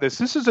mistake about this.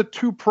 This is a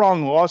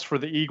 2-pronged loss for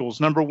the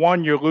Eagles. Number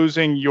one, you're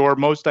losing your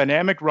most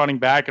dynamic running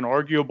back and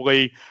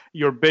arguably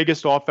your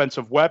biggest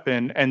offensive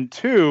weapon. And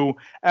 2,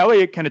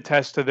 Elliott can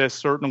attest to this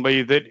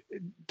certainly, that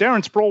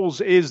Darren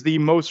Sproles is the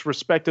most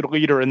respected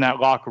leader in that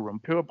locker room.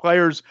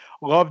 Players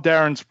love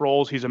Darren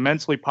Sproles. He's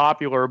immensely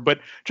popular. But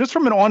just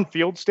from an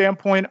on-field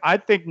standpoint, I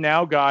think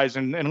now, guys,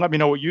 and let me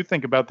know what you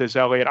think about this,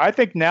 Elliott, I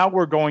think now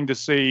we're going to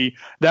see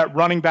that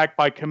running back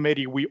by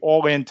committee we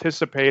all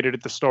anticipated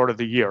at the start of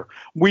the year.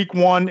 Week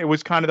 1, it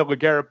was kind of the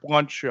LeGarrette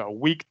Blount show.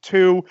 Week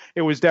 2,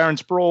 it was Darren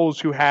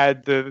Sproles who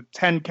had the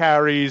 10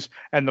 carries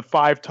and the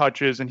 5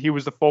 touches, and he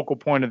was the focal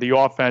point of the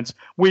offense.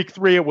 Week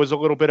 3, it was a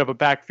little bit of a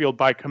backfield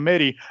by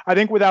committee. I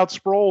think without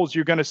Sproles,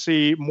 you're going to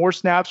see more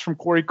snaps from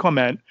Corey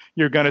Clement.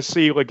 You're going to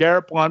see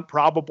LeGarrette Blount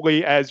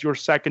probably as your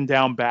second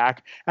down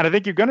back. And I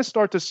think you're going to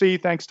start to see,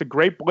 thanks to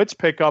great blitz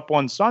pickup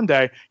on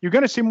Sunday, you're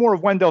going to see more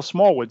of Wendell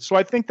Smallwood. So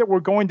I think that we're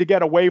going to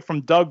get away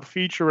from Doug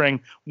featuring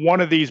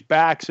one of these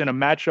backs in a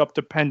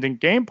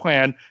matchup-dependent game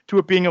plan to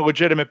it being a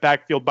legitimate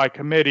backfield by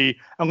committee,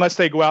 unless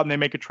they go out and they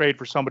make a trade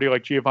for somebody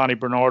like Giovanni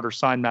Bernard or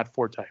sign Matt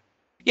Forte.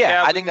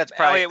 Yeah, I think that's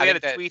probably. We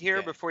had a tweet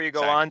here before you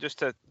go on, just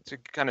to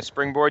kind of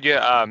springboard you.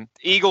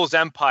 Eagles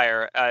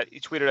Empire,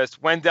 he tweeted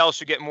us, Wendell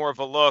should get more of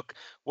a look,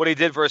 what he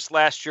did versus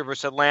last year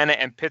versus Atlanta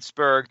and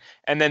Pittsburgh.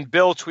 And then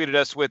Bill tweeted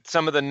us with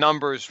some of the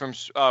numbers from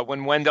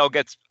when Wendell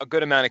gets a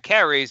good amount of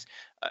carries.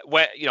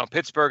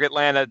 Pittsburgh,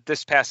 Atlanta,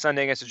 this past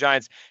Sunday against the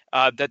Giants,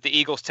 that the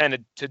Eagles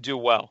tended to do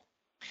well.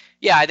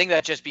 Yeah, I think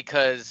that's just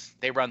because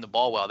they run the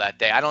ball well that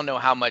day. I don't know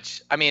how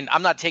much. I mean,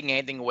 I'm not taking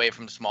anything away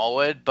from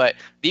Smallwood, but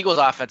the Eagles'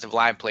 offensive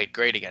line played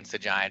great against the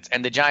Giants,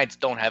 and the Giants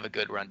don't have a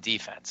good run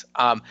defense.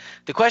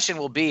 The question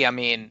will be, I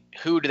mean,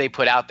 who do they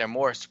put out there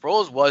more?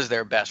 Sproles was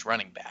their best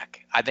running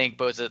back. I think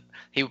both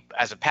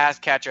as a pass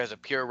catcher, as a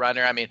pure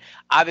runner. I mean,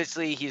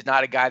 obviously he's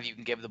not a guy that you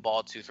can give the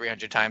ball to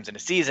 300 times in a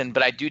season,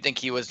 but I do think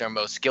he was their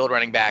most skilled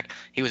running back.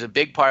 He was a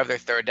big part of their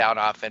third down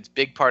offense,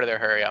 big part of their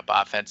hurry up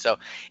offense. So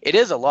it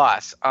is a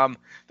loss.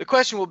 The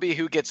question will be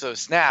who gets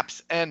those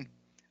snaps. And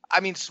I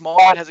mean,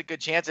 Smallwood has a good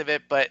chance of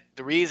it, but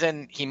the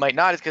reason he might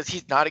not is because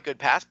he's not a good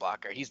pass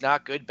blocker. He's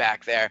not good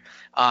back there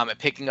at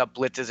picking up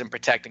blitzes and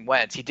protecting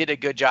Wentz. He did a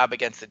good job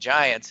against the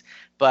Giants,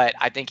 but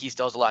I think he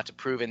still has a lot to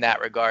prove in that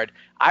regard.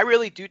 I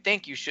really do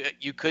think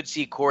you could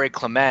see Corey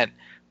Clement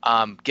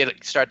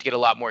start to get a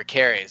lot more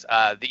carries.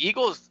 The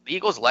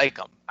Eagles like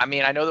him. I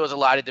mean, I know there was a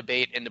lot of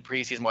debate in the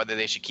preseason whether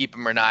they should keep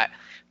him or not,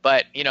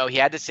 but he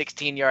had the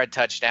 16-yard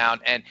touchdown.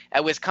 And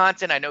at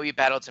Wisconsin, I know he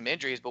battled some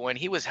injuries, but when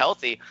he was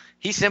healthy,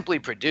 he simply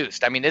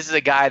produced. I mean, this is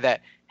a guy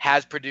that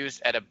has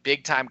produced at a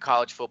big-time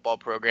college football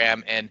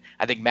program, and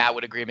I think Matt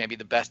would agree maybe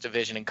the best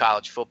division in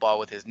college football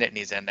with his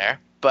Nittany's in there.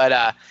 But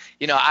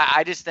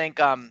I just think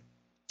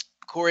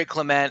Corey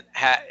Clement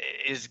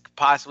is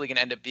possibly going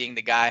to end up being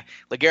the guy.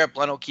 LeGarrette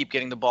Blount will keep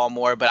getting the ball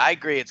more, but I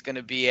agree it's going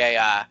to be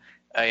a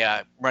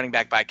running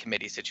back by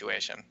committee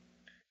situation.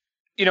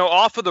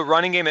 Off of the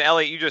running game, and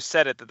Elliott, you just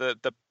said it,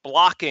 the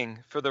blocking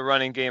for the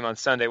running game on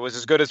Sunday was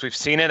as good as we've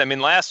seen it. I mean,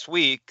 last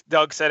week,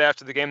 Doug said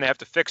after the game they have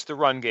to fix the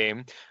run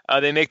game.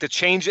 They make the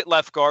change at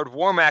left guard.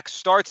 Warmack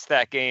starts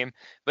that game,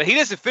 but he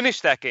doesn't finish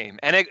that game.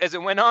 And as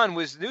it went on,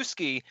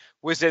 Wisniewski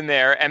was in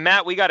there. And,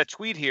 Matt, we got a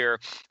tweet here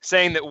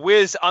saying that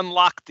Wiz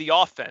unlocked the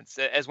offense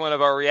as one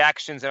of our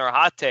reactions and our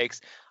hot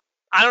takes.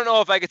 I don't know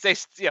if I could say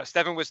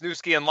Stefan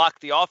Wisniewski unlocked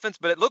the offense,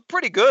 but it looked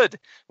pretty good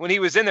when he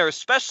was in there,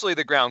 especially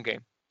the ground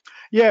game.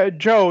 Yeah,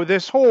 Joe,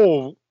 this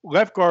whole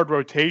left guard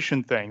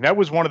rotation thing, that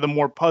was one of the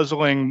more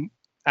puzzling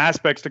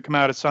aspects to come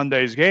out of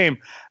Sunday's game.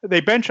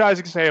 They bench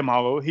Isaac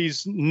Seumalo.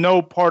 He's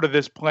no part of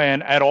this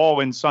plan at all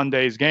in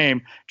Sunday's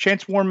game.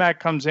 Chance Warmack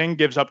comes in,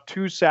 gives up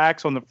 2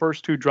 sacks on the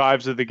first 2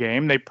 drives of the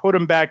game. They put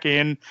him back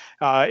in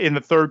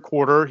the third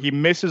quarter. He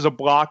misses a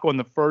block on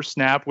the first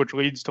snap, which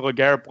leads to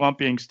LeGarrette Blount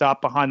being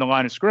stopped behind the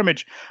line of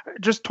scrimmage.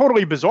 Just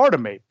totally bizarre to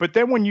me. But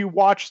then when you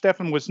watch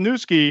Stefan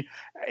Wisniewski,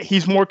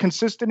 he's more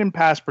consistent in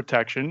pass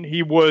protection.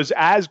 He was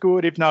as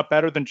good, if not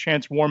better, than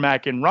Chance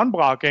Warmack in run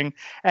blocking.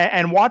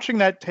 And watching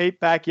that tape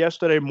back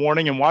yesterday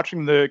morning and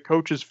watching the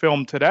coach's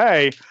film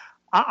today,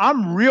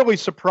 I'm really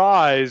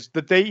surprised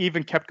that they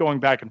even kept going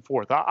back and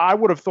forth. I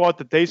would have thought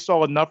that they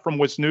saw enough from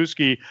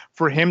Wisniewski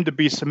for him to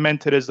be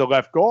cemented as the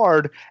left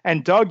guard.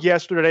 And Doug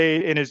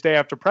yesterday in his day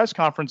after press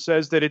conference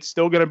says that it's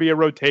still going to be a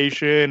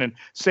rotation and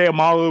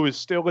Seumalo is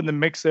still in the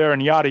mix there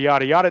and yada,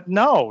 yada, yada.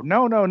 No.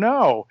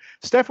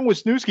 Stefan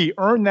Wisniewski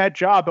earned that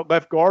job at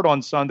left guard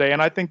on Sunday,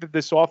 and I think that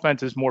this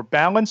offense is more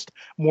balanced,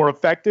 more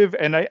effective,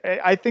 and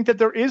I think that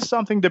there is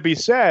something to be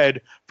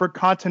said for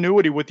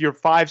continuity with your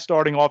 5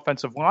 starting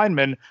offensive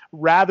linemen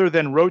rather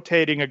than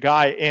rotating a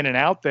guy in and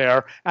out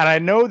there. And I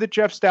know that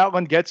Jeff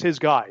Stoutland gets his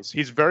guys.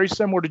 He's very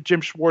similar to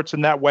Jim Schwartz in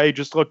that way.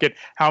 Just look at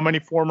how many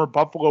former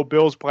Buffalo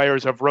Bills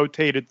players have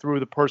rotated through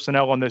the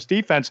personnel on this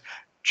defense.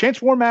 Chance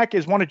Warmack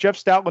is one of Jeff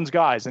Stoutland's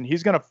guys, and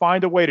he's going to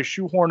find a way to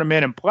shoehorn him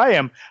in and play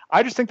him.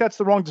 I just think that's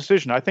the wrong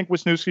decision. I think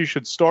Wisniewski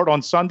should start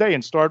on Sunday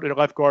and start at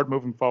left guard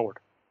moving forward.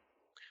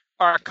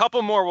 All right, a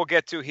couple more we'll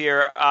get to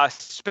here.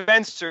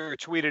 Spencer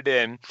tweeted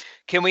in,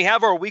 can we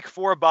have our week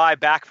 4 bye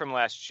back from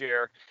last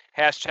year?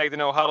 Hashtag the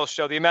No Huddle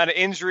Show. The amount of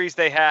injuries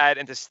they had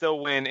and to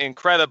still win,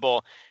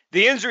 incredible.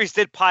 The injuries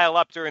did pile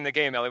up during the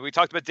game, Ellie. We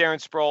talked about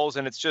Darren Sproles,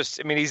 and it's just,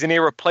 I mean, he's an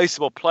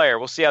irreplaceable player.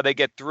 We'll see how they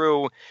get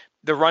through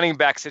the running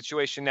back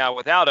situation now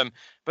without him.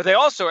 But they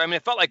also, I mean,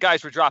 it felt like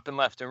guys were dropping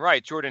left and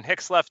right. Jordan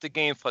Hicks left the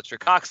game. Fletcher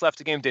Cox left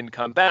the game, didn't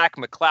come back.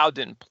 McLeod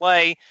didn't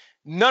play.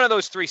 None of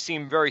those 3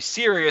 seem very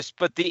serious,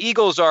 but the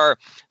Eagles they're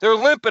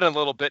limping a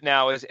little bit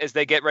now as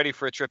they get ready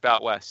for a trip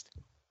out west.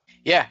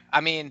 Yeah, I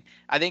mean,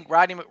 I think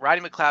Rodney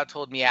McLeod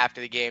told me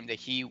after the game that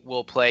he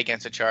will play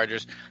against the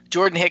Chargers.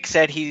 Jordan Hicks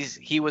said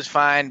he was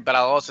fine, but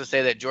I'll also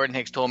say that Jordan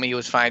Hicks told me he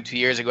was fine 2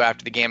 years ago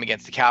after the game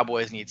against the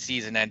Cowboys, and he had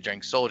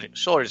season-ending shoulder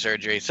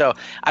surgery. So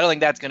I don't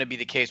think that's going to be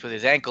the case with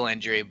his ankle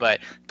injury, but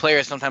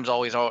players sometimes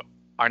always are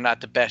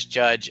not the best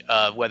judge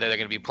of whether they're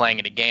going to be playing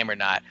in a game or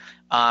not.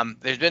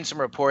 There's been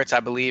some reports, I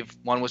believe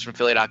one was from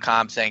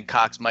Philly.com, saying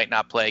Cox might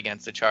not play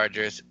against the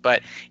Chargers.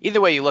 But either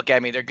way you look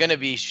at me, they're going to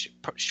be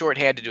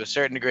shorthanded to a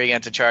certain degree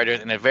against the Chargers,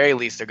 and at the very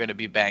least they're going to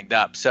be banged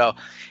up. So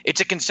it's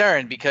a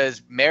concern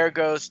because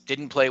Maragos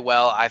didn't play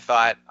well, I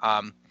thought.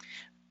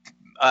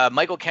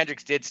 Michael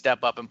Kendricks did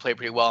step up and play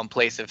pretty well in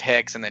place of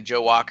Hicks, and then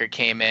Joe Walker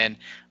came in.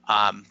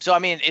 So, I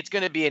mean, it's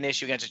going to be an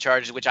issue against the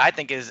Chargers, which I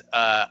think is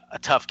a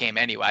tough game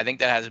anyway. I think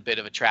that has a bit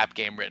of a trap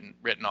game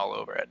written all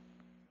over it.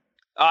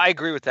 I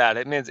agree with that.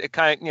 It means it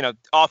kind of,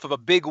 off of a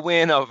big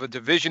win of a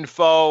division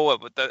foe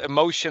with the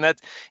emotion.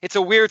 It's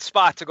a weird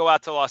spot to go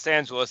out to Los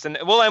Angeles. And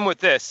we'll end with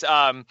this.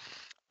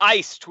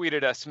 Ice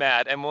tweeted us,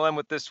 Matt, and we'll end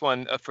with this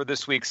one for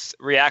this week's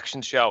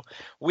reaction show.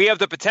 We have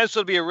the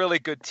potential to be a really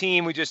good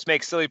team. We just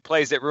make silly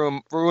plays that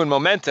ruin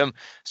momentum.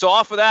 So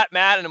off of that,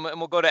 Matt, and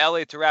we'll go to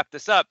Elliot to wrap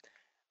this up.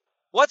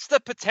 What's the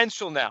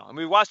potential now? I mean,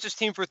 we watched this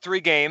team for 3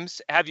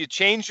 games. Have you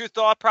changed your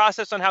thought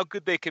process on how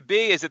good they could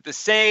be? Is it the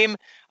same?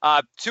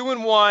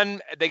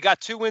 2-1. They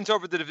got 2 wins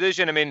over the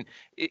division. I mean,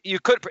 you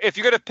could, if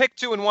you're going to pick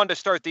 2-1 to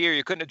start the year,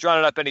 you couldn't have drawn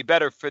it up any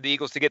better for the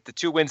Eagles to get the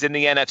 2 wins in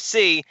the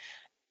NFC.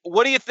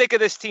 What do you think of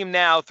this team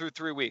now through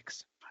 3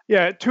 weeks?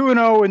 Yeah,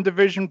 2-0 in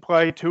division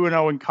play,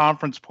 2-0 in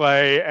conference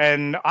play,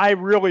 and I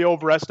really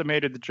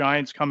overestimated the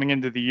Giants coming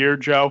into the year,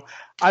 Joe.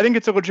 I think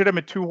it's a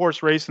legitimate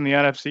 2-horse race in the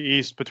NFC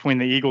East between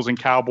the Eagles and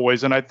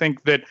Cowboys, and I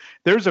think that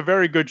there's a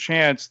very good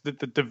chance that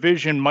the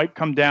division might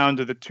come down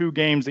to the 2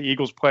 games the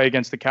Eagles play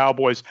against the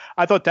Cowboys.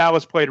 I thought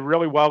Dallas played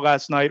really well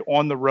last night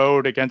on the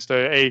road against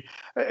a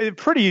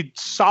pretty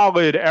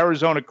solid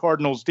Arizona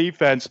Cardinals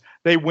defense.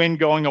 They win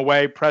going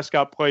away.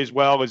 Prescott plays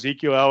well.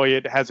 Ezekiel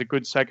Elliott has a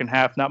good second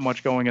half, not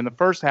much going in the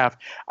first half.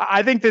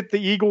 I think that the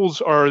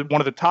Eagles are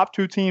one of the top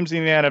 2 teams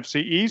in the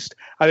NFC East.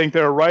 I think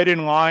they're right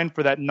in line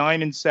for that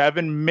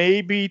 9-7,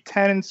 maybe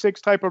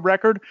 10-6 type of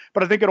record.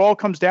 But I think it all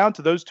comes down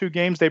to those 2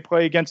 games they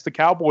play against the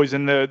Cowboys,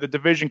 and the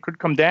division could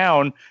come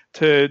down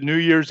to New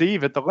Year's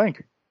Eve at the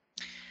Link.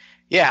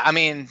 Yeah, I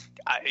mean,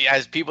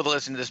 as people that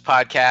listen to this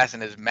podcast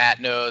and as Matt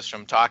knows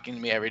from talking to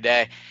me every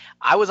day,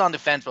 I was on the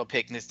fence about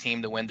picking this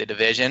team to win the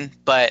division,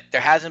 but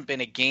there hasn't been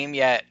a game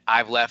yet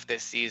I've left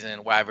this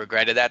season where I've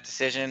regretted that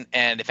decision.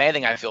 And if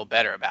anything, I feel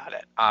better about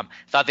it.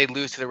 Thought they'd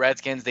lose to the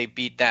Redskins. They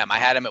beat them. I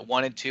had them at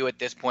 1-2 at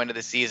this point of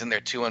the season.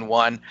 They're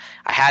 2-1.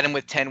 I had them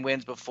with 10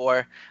 wins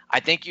before. I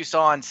think you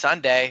saw on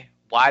Sunday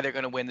why they're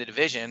going to win the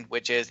division,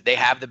 which is they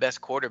have the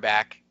best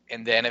quarterback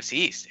in the NFC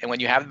East. And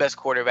when you have the best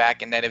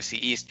quarterback in the NFC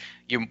East,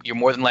 you're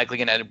more than likely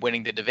going to end up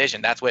winning the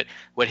division. That's what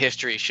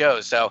history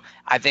shows. So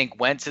I think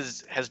Wentz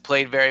has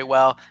played very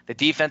well. The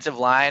defensive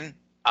line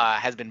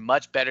has been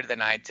much better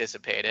than I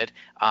anticipated.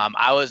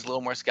 I was a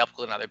little more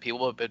skeptical than other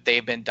people, but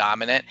they've been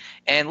dominant.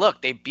 And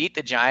look, they beat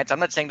the Giants. I'm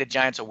not saying the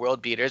Giants are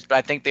world beaters, but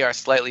I think they are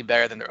slightly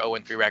better than their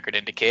 0-3 record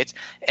indicates.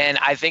 And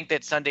I think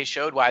that Sunday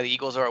showed why the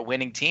Eagles are a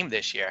winning team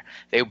this year.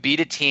 They beat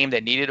a team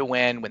that needed a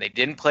win when they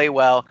didn't play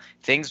well.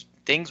 Things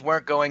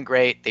weren't going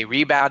great. They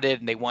rebounded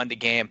and they won the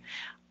game.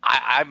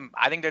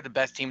 I think they're the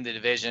best team in the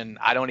division.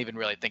 I don't even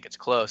really think it's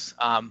close.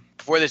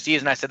 Before the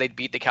season, I said they'd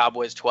beat the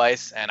Cowboys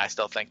twice, and I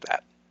still think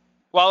that.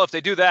 Well, if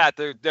they do that,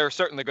 they're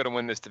certainly going to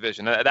win this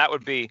division. That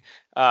would be,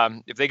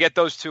 if they get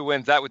those 2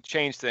 wins, that would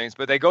change things.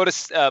 But they go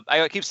to,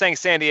 I keep saying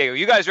San Diego.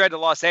 You guys are headed to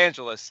Los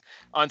Angeles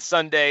on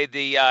Sunday.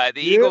 The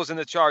Eagles and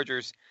the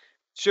Chargers.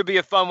 Should be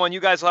a fun one. You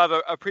guys will have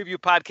a preview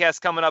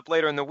podcast coming up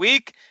later in the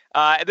week.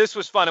 This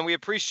was fun, and we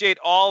appreciate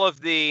all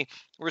of the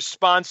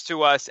response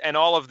to us and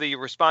all of the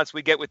response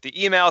we get with the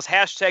emails.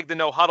 # the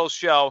No Huddle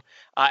Show,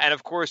 and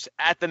of course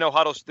at the No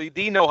Huddle,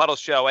 the No Huddle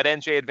Show at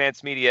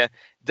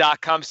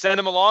njadvancedmedia.com. Send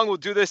them along. We'll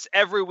do this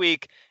every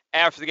week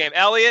after the game.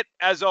 Elliot,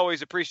 as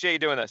always, appreciate you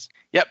doing this.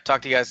 Yep.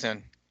 Talk to you guys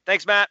soon.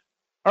 Thanks, Matt.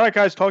 All right,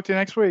 guys. Talk to you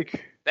next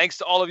week. Thanks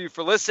to all of you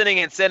for listening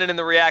and sending in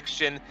the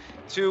reaction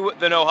to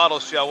the No Huddle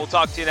Show. We'll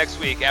talk to you next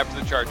week after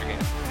the Charger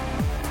game.